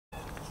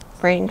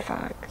brain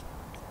fog,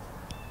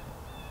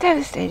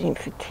 devastating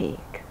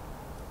fatigue,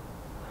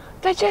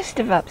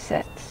 digestive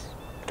upsets,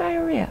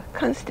 diarrhea,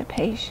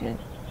 constipation,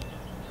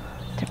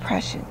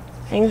 depression,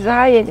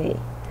 anxiety,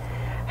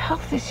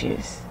 health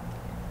issues,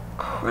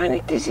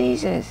 chronic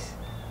diseases,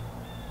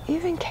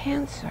 even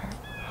cancer.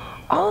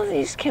 All of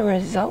these can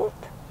result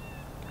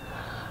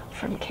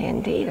from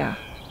Candida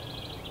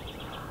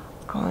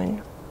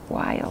gone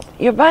wild.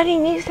 Your body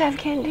needs to have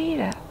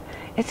Candida.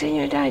 It's in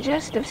your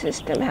digestive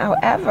system.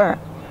 However,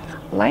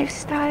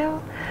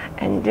 lifestyle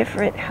and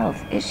different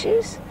health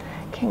issues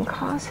can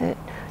cause it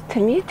to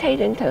mutate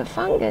into a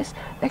fungus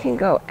that can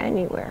go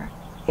anywhere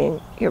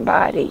in your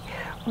body,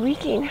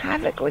 wreaking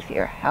havoc with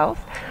your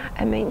health.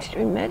 And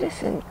mainstream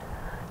medicine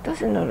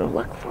doesn't know to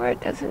look for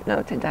it, doesn't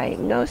know to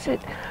diagnose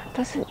it,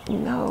 doesn't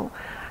know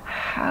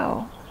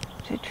how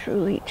to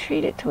truly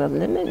treat it, to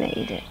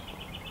eliminate it.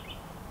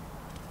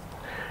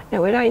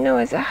 Now, what I know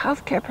as a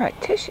healthcare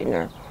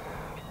practitioner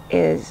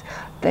is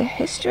the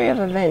history of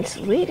events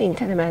leading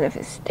to the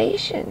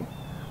manifestation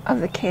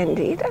of the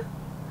Candida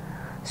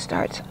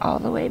starts all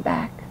the way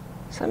back,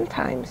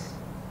 sometimes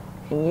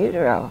in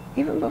utero,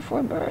 even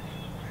before birth,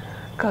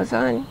 goes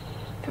on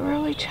through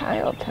early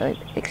childhood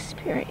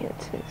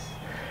experiences,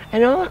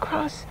 and all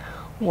across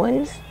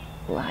one's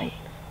life.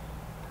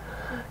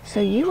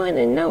 So you want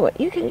to know what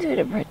you can do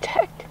to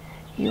protect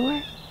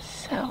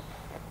yourself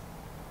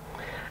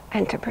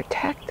and to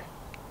protect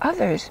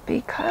others,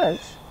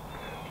 because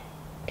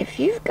if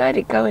you've got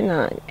it going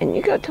on and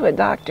you go to a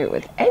doctor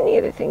with any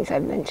of the things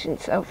I've mentioned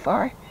so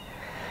far,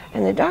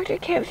 and the doctor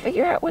can't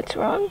figure out what's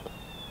wrong,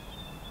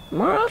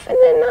 more often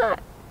than not,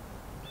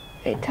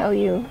 they tell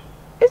you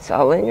it's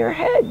all in your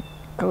head.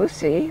 Go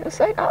see a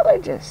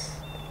psychologist.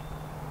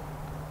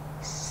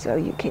 So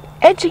you can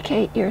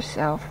educate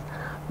yourself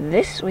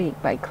this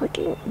week by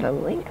clicking the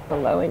link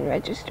below and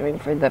registering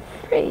for the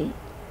free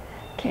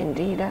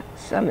Candida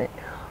Summit.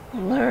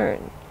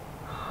 Learn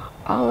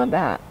all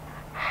about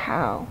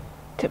how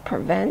to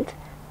prevent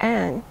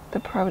and the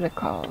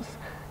protocols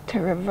to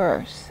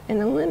reverse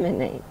and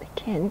eliminate the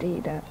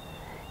Candida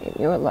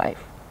in your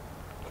life.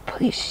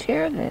 Please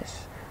share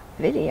this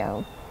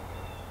video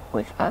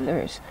with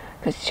others,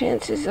 because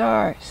chances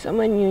are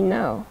someone you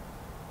know,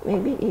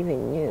 maybe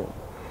even you,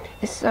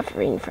 is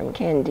suffering from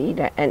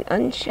Candida, and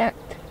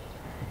unchecked,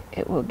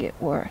 it will get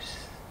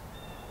worse,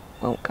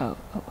 won't go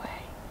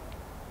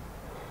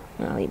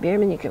away.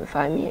 Bierman, you can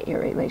find me at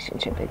Your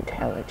Relationship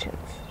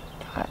Intelligence.